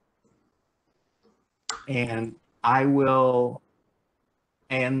 And I will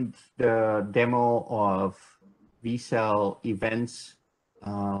end the demo of VCell events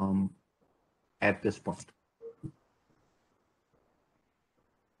at this point.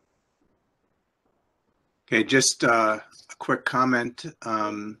 Okay, just a quick comment.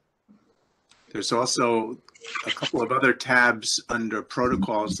 There's also a couple of other tabs under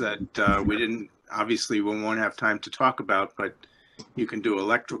protocols that obviously we won't have time to talk about, but you can do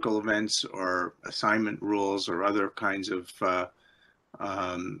electrical events or assignment rules or other kinds of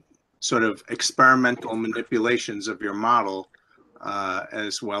sort of experimental manipulations of your model,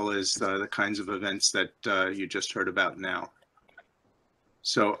 as well as the kinds of events that you just heard about now.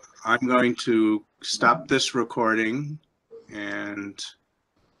 So I'm going to stop this recording and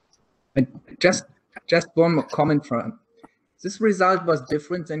just one more comment from this result was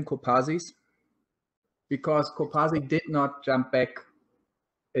different than Kopasi's because Kopasi did not jump back.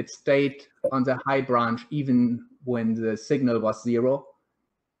 It stayed on the high branch even when the signal was 0.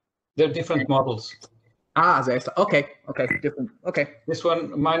 They're different models. There's okay, different. Okay. This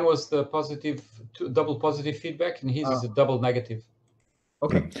one, mine was the positive, double positive feedback, and his is a double negative.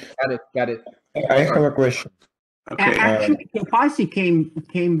 Okay, got it. I have a question. okay. Actually, Kopasi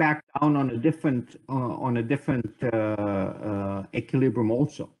came back down on a different equilibrium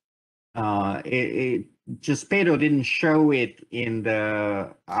also. just Pedro didn't show it in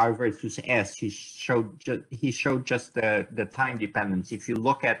the R versus S. He showed just the time dependence. If you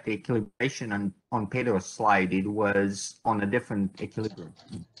look at the equilibration on Pedro's slide, it was on a different equilibrium.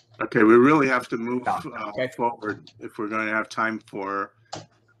 Okay, we really have to move Okay. forward if we're going to have time for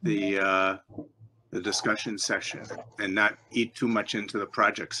the discussion session and not eat too much into the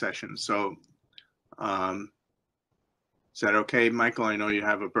project session. So is that okay, Michael? I know you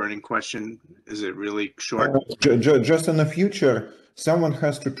have a burning question. Is it really short? Just in the future, someone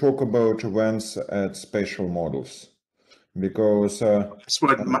has to talk about events at spatial models, because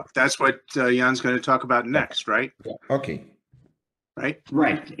that's what Jan's going to talk about next, right? okay.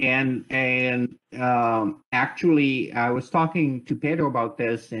 Right, and actually, I was talking to Pedro about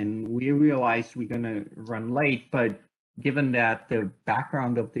this, and we realized we're going to run late. But given that the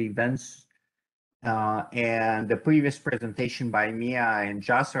background of the events and the previous presentation by Mia and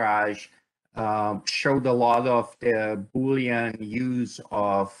Jasraj showed a lot of the Boolean use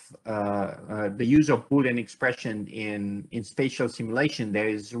of Boolean expression in spatial simulation. There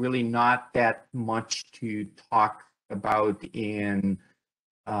is really not that much to talk about in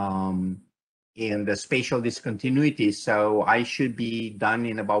the spatial discontinuities. So I should be done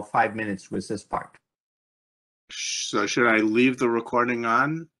in about 5 minutes with this part. So should I leave the recording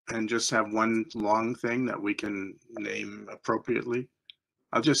on and just have one long thing that we can name appropriately?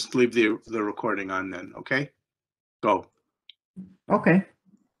 I'll just leave the recording on then, okay? Go. Okay.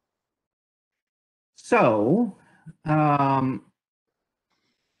 So let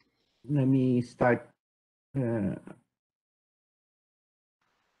me start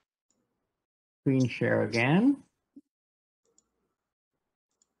screen share again.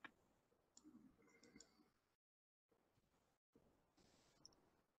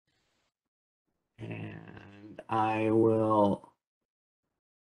 And I will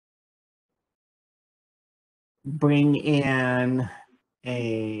bring in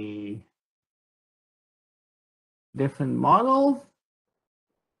a different model.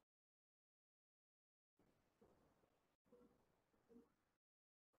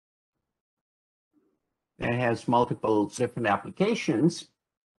 That has multiple different applications.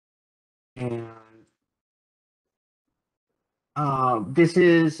 And this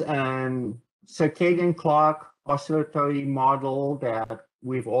is a circadian clock oscillatory model that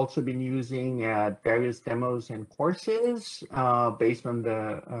we've also been using at various demos and courses based on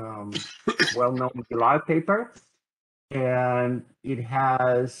the well-known Pilar paper. And it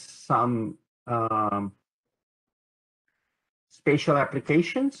has some spatial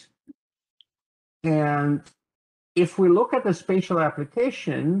applications. And if we look at the spatial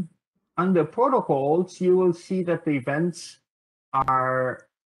application, under protocols, you will see that the events are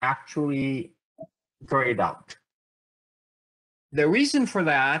actually grayed out. The reason for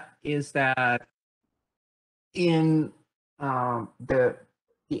that is that in the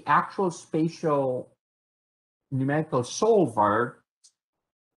actual spatial numerical solver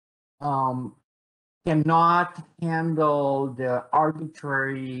cannot handle the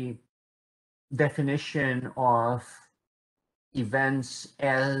arbitrary definition of events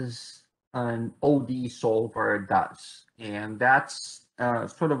as an OD solver does. And that's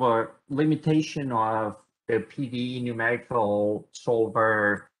sort of a limitation of the PD numerical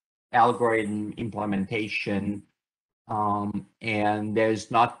solver algorithm implementation. And there's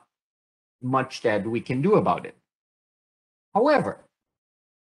not much that we can do about it. However,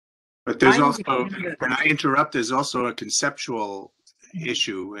 but there's also, when I interrupt, there's also a conceptual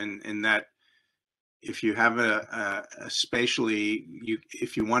issue in that if you have a spatially,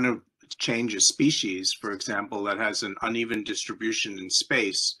 if you want to change a species, for example, that has an uneven distribution in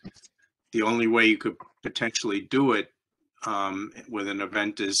space, the only way you could potentially do it with an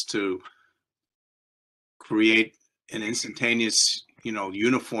event is to create an instantaneous,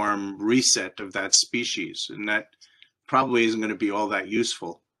 uniform reset of that species, and that probably isn't going to be all that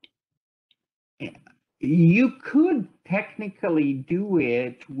useful. You could technically do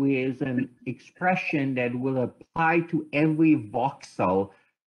it with an expression that will apply to every voxel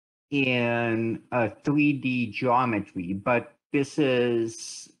in a 3D geometry, but this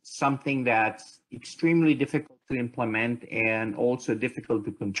is something that's extremely difficult to implement and also difficult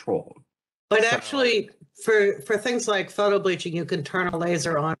to control. But actually, for things like photo bleaching, you can turn a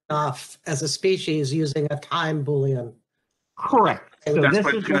laser on and off as a species using a time Boolean. Correct. So that's this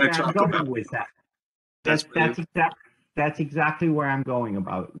what is you're where gonna I'm talk going about. with that. That's exactly where I'm going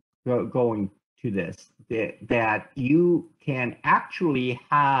to this. That you can actually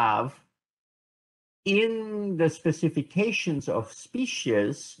have in the specifications of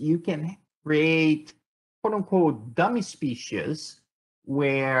species, you can create quote unquote dummy species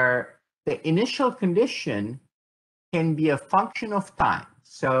where the initial condition can be a function of time.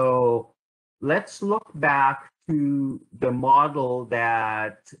 So let's look back to the model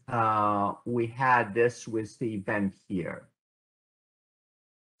that we had. This was the event here.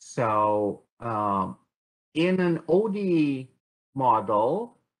 So in an OD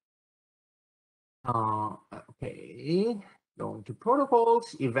model, okay, going to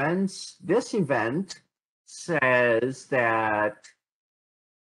protocols, events, this event says that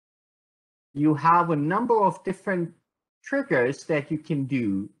you have a number of different triggers that you can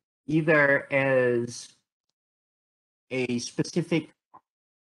do, either as a specific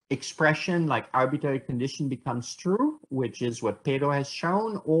expression like arbitrary condition becomes true, which is what Pedro has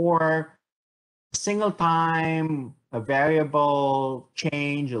shown, or a single time, a variable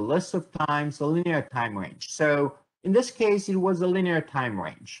change, a list of times, a linear time range. So in this case, it was a linear time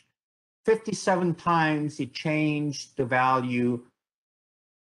range. 57 times it changed the value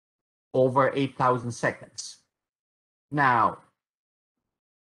over 8,000 seconds. Now,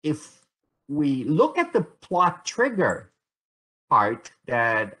 if we look at the plot trigger part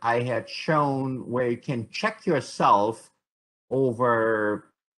that I had shown, where you can check yourself over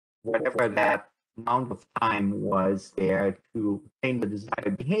whatever that amount of time was there to obtain the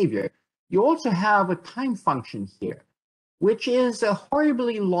desired behavior, you also have a time function here, which is a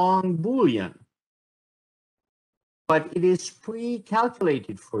horribly long Boolean, but it is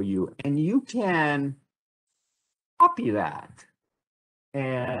pre-calculated for you, and you can copy that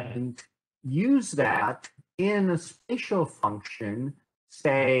and use that in a spatial function.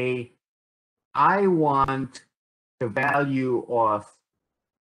 Say, I want the value of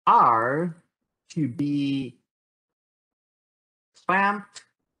R to be clamped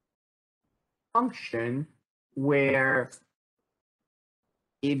function where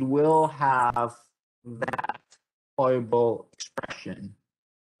it will have that horrible expression,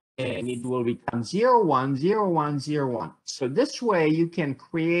 and it will become 0, 1, 0, 1, 0, 1. So this way you can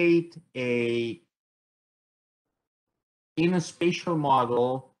create in a spatial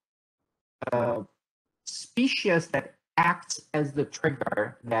model, species that acts as the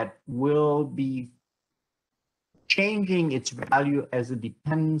trigger that will be changing its value as a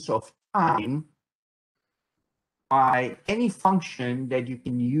dependence of time by any function that you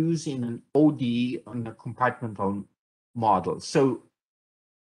can use in an OD on a compartmental model. So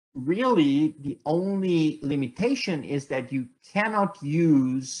really, the only limitation is that you cannot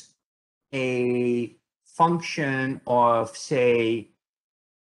use a function of, say,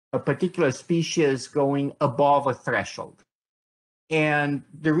 a particular species going above a threshold. And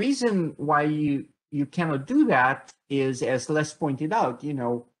the reason why you cannot do that is, as Les pointed out, you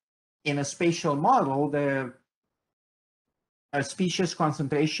know, in a spatial model, a species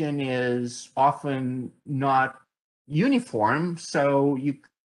concentration is often not uniform. So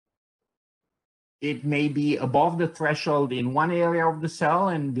it may be above the threshold in one area of the cell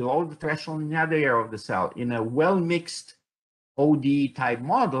and below the threshold in another area of the cell. In a well-mixed OD type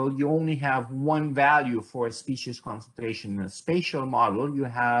model, you only have one value for a species concentration. In a spatial model, you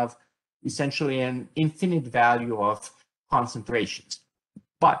have essentially an infinite value of concentrations.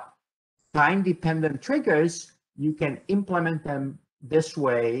 But time-dependent triggers, you can implement them this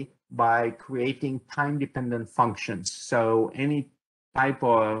way by creating time-dependent functions. So any type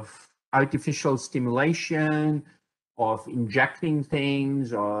of artificial stimulation, of injecting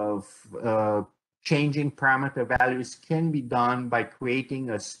things, of changing parameter values can be done by creating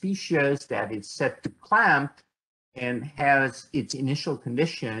a species that is set to clamp and has its initial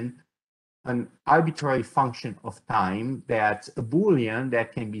condition an arbitrary function of time that's a Boolean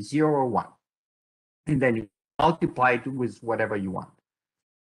that can be 0 or 1. And then you multiply it with whatever you want.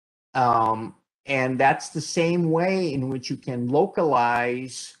 And that's the same way in which you can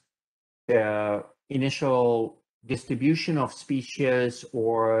localize the initial distribution of species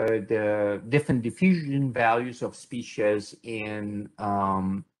or the different diffusion values of species in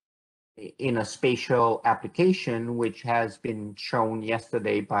a spatial application, which has been shown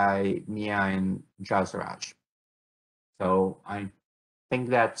yesterday by Mia and Jasraj. So I think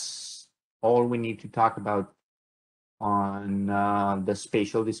that's all we need to talk about on the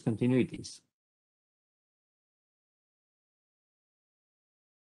spatial discontinuities.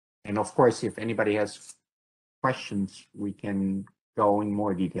 And of course, if anybody has questions, we can go in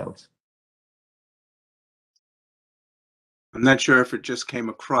more details. I'm not sure if it just came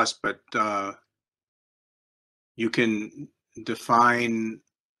across, but you can define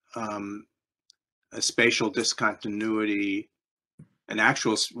a spatial discontinuity. An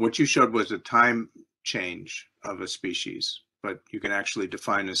actual, what you showed was a time change of a species, but you can actually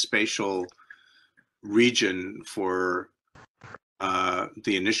define a spatial region for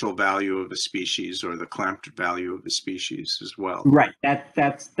the initial value of a species or the clamped value of a species as well. Right.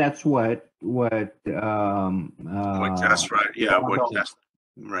 That's what What just right. Yeah. What just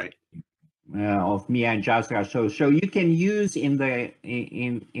right. Of Mia and Jasra. So you can use in the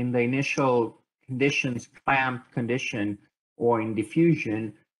initial conditions, clamped condition, or in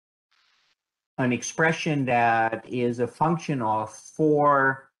diffusion, an expression that is a function of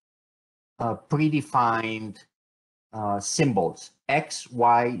 4 predefined symbols: X,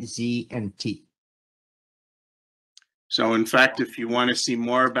 Y, Z, and T. So in fact, if you want to see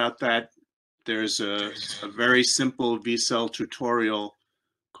more about that, there's a very simple VCell tutorial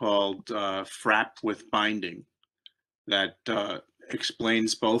called FRAP with binding that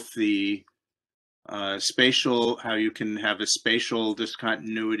explains both the spatial, how you can have a spatial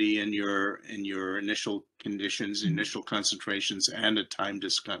discontinuity in your initial conditions, initial concentrations, and a time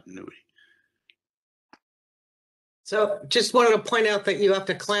discontinuity. So just wanted to point out that you have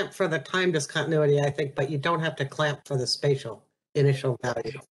to clamp for the time discontinuity, I think, but you don't have to clamp for the spatial initial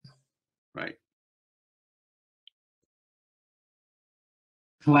value. Right.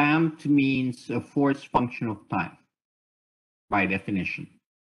 Clamped means a force function of time, by definition.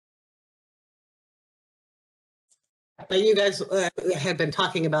 But you guys had been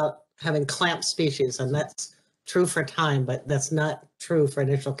talking about having clamped species, and that's true for time, but that's not true for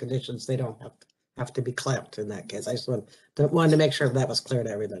initial conditions. They don't have to be clamped in that case. I just wanted to make sure that was clear to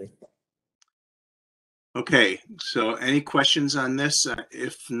everybody. Okay, so any questions on this?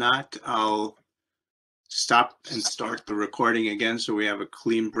 If not, I'll stop and start the recording again so we have a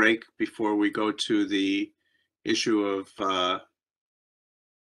clean break before we go to the issue of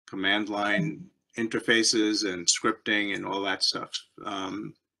command line interfaces and scripting and all that stuff.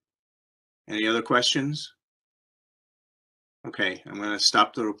 Any other questions? Okay, I'm going to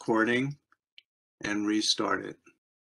stop the recording and restart it.